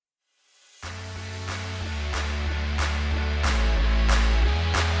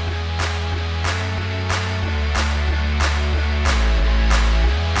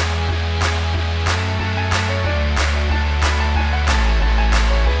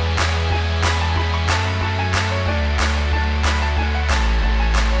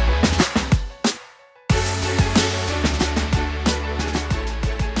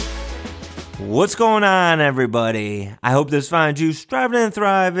What's going on, everybody? I hope this finds you striving and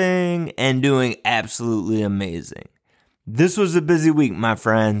thriving and doing absolutely amazing. This was a busy week, my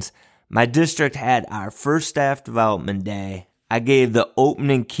friends. My district had our first staff development day. I gave the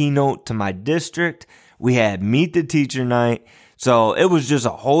opening keynote to my district. We had Meet the Teacher night. So it was just a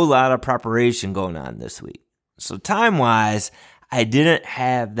whole lot of preparation going on this week. So time-wise, I didn't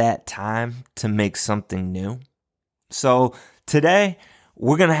have that time to make something new. So today,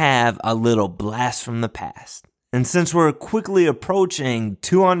 we're going to have a little blast from the past. And since we're quickly approaching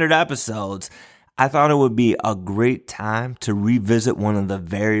 200 episodes, I thought it would be a great time to revisit one of the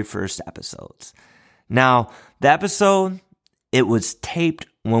very first episodes. Now, the episode, it was taped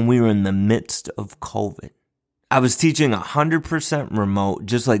when we were in the midst of COVID. I was teaching 100% remote,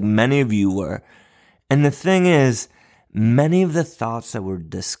 just like many of you were. And the thing is, many of the thoughts that were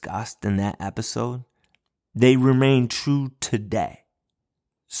discussed in that episode, they remain true today.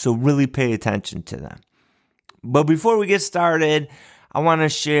 So really pay attention to them. But before we get started, I want to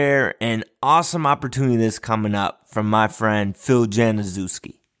share an awesome opportunity that's coming up from my friend Phil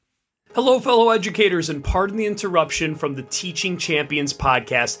Januszewski. Hello, fellow educators, and pardon the interruption from the Teaching Champions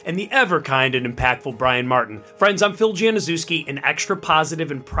podcast and the ever-kind and impactful Brian Martin. Friends, I'm Phil Januszewski, an extra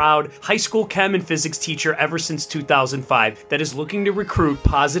positive and proud high school chem and physics teacher ever since 2005 that is looking to recruit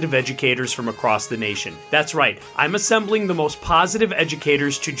positive educators from across the nation. That's right, I'm assembling the most positive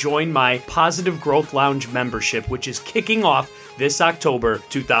educators to join my Positive Growth Lounge membership, which is kicking off this October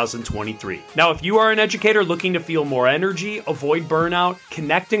 2023. Now, if you are an educator looking to feel more energy, avoid burnout,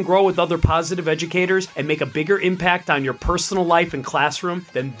 connect and grow with other positive educators, and make a bigger impact on your personal life and classroom,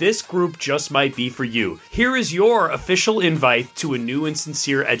 then this group just might be for you. Here is your official invite to a new and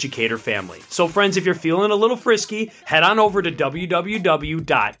sincere educator family. So friends, if you're feeling a little frisky, head on over to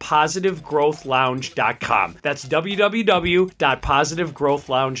www.positivegrowthlounge.com. That's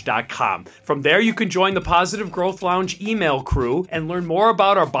www.positivegrowthlounge.com. From there, you can join the Positive Growth Lounge email crew and learn more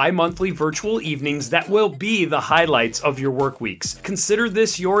about our bi-monthly virtual evenings that will be the highlights of your work weeks. Consider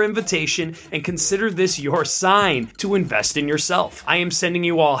this your invitation and consider this your sign to invest in yourself. I am sending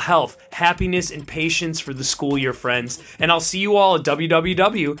you all health, happiness, and patience for the school year, friends, and I'll see you all at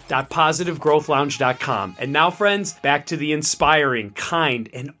www.positivegrowthlounge.com. And now, friends, back to the inspiring, kind,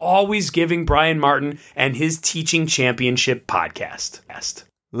 and always giving Brian Martin and his Teaching Championship podcast.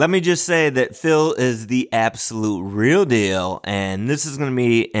 Let me just say that Phil is the absolute real deal, and this is going to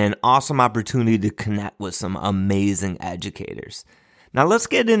be an awesome opportunity to connect with some amazing educators. Now let's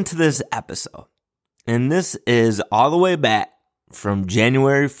get into this episode, and this is all the way back from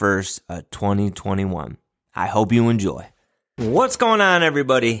January 1st of 2021. I hope you enjoy. What's going on,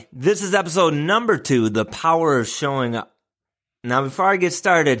 everybody? This is episode number 2, The Power of Showing Up. Now, before I get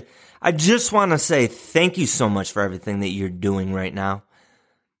started, I just want to say thank you so much for everything that you're doing right now.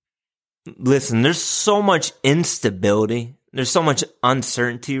 Listen, there's so much instability. There's so much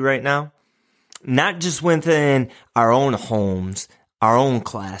uncertainty right now. Not just within our own homes, our own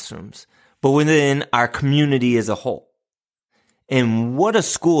classrooms, but within our community as a whole. And what a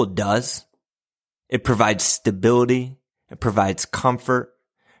school does, it provides stability, it provides comfort,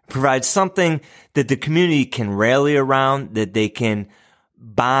 it provides something that the community can rally around, that they can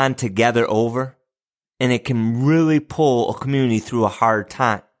bond together over, and it can really pull a community through a hard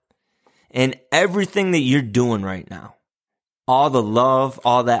time. And everything that you're doing right now, all the love,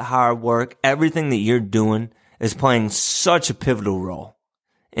 all that hard work, everything that you're doing is playing such a pivotal role.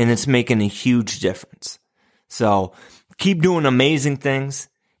 And it's making a huge difference. So keep doing amazing things.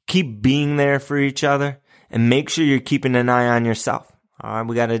 Keep being there for each other. And make sure you're keeping an eye on yourself. All right,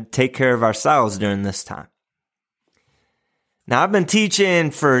 we got to take care of ourselves during this time. Now, I've been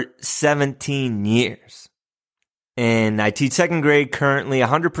teaching for 17 years. And I teach second grade currently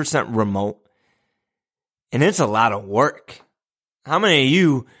 100% remote. And it's a lot of work. How many of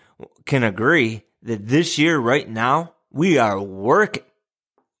you can agree that this year right now, we are working,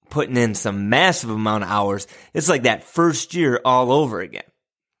 putting in some massive amount of hours? It's like that first year all over again.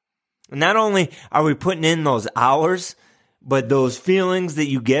 Not only are we putting in those hours, but those feelings that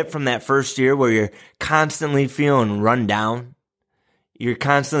you get from that first year where you're constantly feeling run down. You're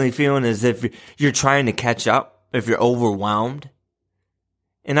constantly feeling as if you're trying to catch up. If you're overwhelmed.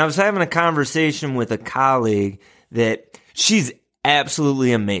 And I was having a conversation with a colleague that she's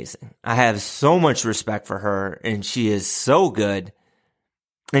absolutely amazing. I have so much respect for her, and she is so good,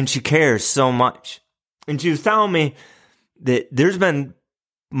 and she cares so much. And she was telling me that there's been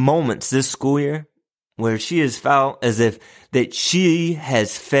moments this school year where she has felt as if that she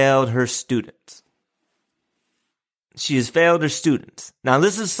has failed her students. She has failed her students. Now,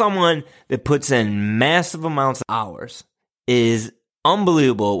 this is someone that puts in massive amounts of hours, is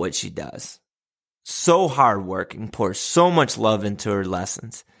unbelievable what she does. so hardworking, pours so much love into her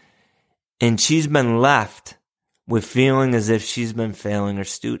lessons, and she's been left with feeling as if she's been failing her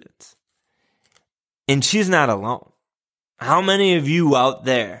students. And she's not alone. How many of you out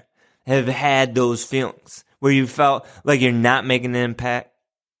there have had those feelings where you felt like you're not making an impact,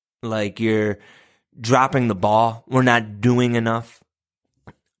 like you're dropping the ball, we're not doing enough?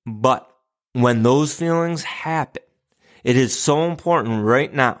 But when those feelings happen, it is so important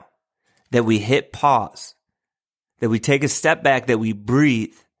right now that we hit pause, that we take a step back, that we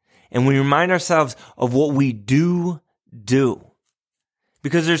breathe, and we remind ourselves of what we do.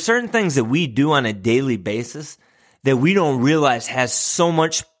 Because there's certain things that we do on a daily basis that we don't realize has so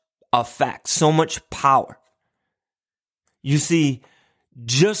much effect, so much power. You see,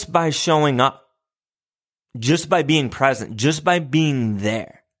 just by showing up, just by being present, just by being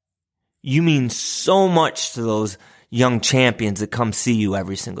there, you mean so much to those young champions that come see you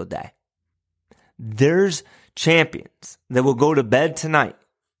every single day. There's champions that will go to bed tonight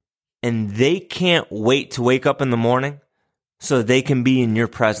and they can't wait to wake up in the morning so they can be in your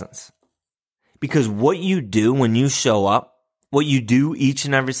presence. Because what you do when you show up, what you do each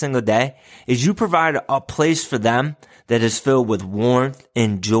and every single day, is you provide a place for them that is filled with warmth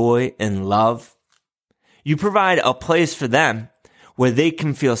and joy and love. You provide a place for them where they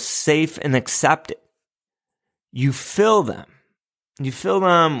can feel safe and accepted. You fill them. You fill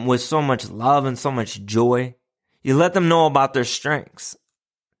them with so much love and so much joy. You let them know about their strengths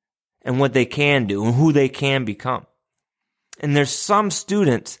and what they can do and who they can become. And there's some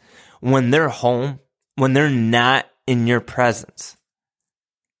students, when they're home, when they're not in your presence,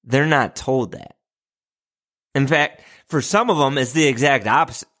 they're not told that. In fact, for some of them, it's the exact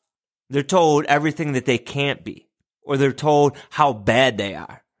opposite. They're told everything that they can't be, or they're told how bad they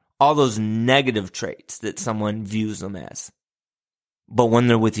are. All those negative traits that someone views them as. But when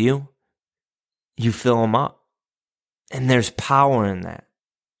they're with you, you fill them up. And there's power in that.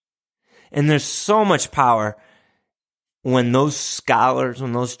 And there's so much power when those scholars,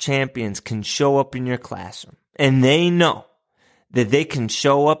 when those champions can show up in your classroom and they know that they can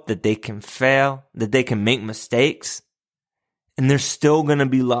show up, that they can fail, that they can make mistakes, and they're still going to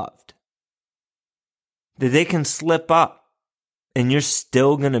be loved. That they can slip up and you're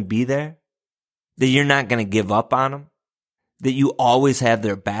still going to be there. That you're not going to give up on them. That you always have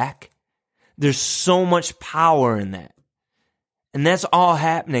their back. There's so much power in that. And that's all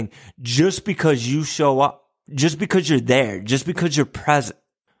happening just because you show up. Just because you're there, just because you're present.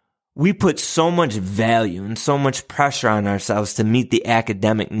 We put so much value and so much pressure on ourselves to meet the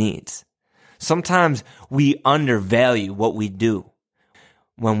academic needs. Sometimes we undervalue what we do.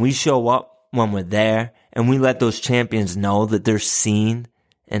 When we show up, when we're there, and we let those champions know that they're seen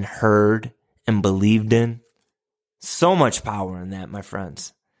and heard and believed in, so much power in that, my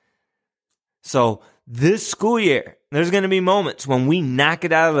friends. So this school year, there's going to be moments when we knock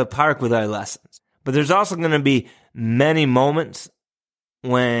it out of the park with our lessons. But there's also going to be many moments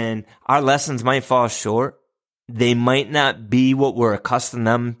when our lessons might fall short. They might not be what we're accustomed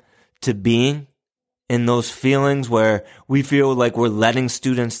them to being. In those feelings where we feel like we're letting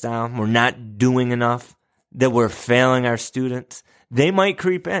students down, we're not doing enough, that we're failing our students, they might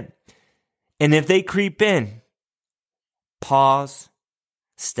creep in. And if they creep in, pause,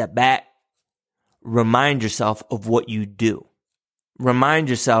 step back, remind yourself of what you do. Remind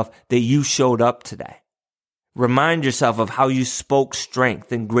yourself that you showed up today. Remind yourself of how you spoke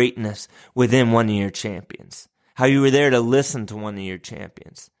strength and greatness within one of your champions. How you were there to listen to one of your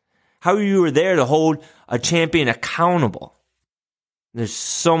champions. How you were there to hold a champion accountable. There's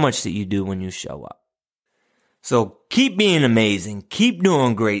so much that you do when you show up. So keep being amazing. Keep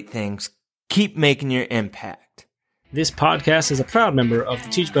doing great things. Keep making your impact. This podcast is a proud member of the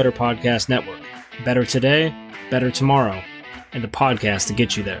Teach Better Podcast Network. Better today, better tomorrow. And the podcast to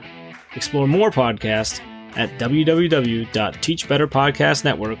get you there. Explore more podcasts at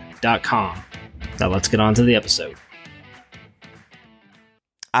www.teachbetterpodcastnetwork.com. Now let's get on to the episode.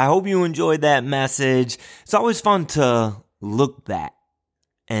 I hope you enjoyed that message. It's always fun to look back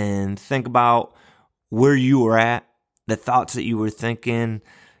and think about where you were at, the thoughts that you were thinking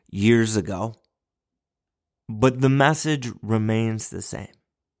years ago. But the message remains the same.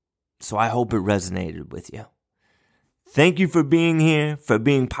 So I hope it resonated with you. Thank you for being here, for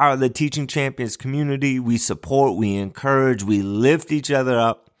being part of the Teaching Champions community. We support, we encourage, we lift each other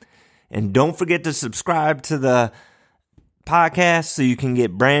up. And don't forget to subscribe to the podcast so you can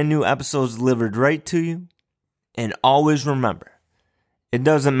get brand new episodes delivered right to you. And always remember, it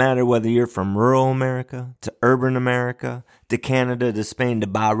doesn't matter whether you're from rural America to urban America to Canada to Spain to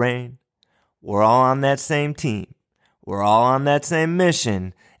Bahrain. We're all on that same team. We're all on that same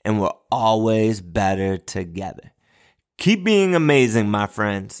mission. and we're always better together. Keep being amazing, my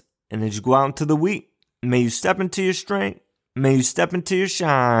friends. And as you go out into the week, may you step into your strength, may you step into your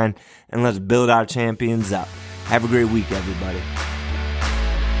shine, and let's build our champions up. Have a great week, everybody.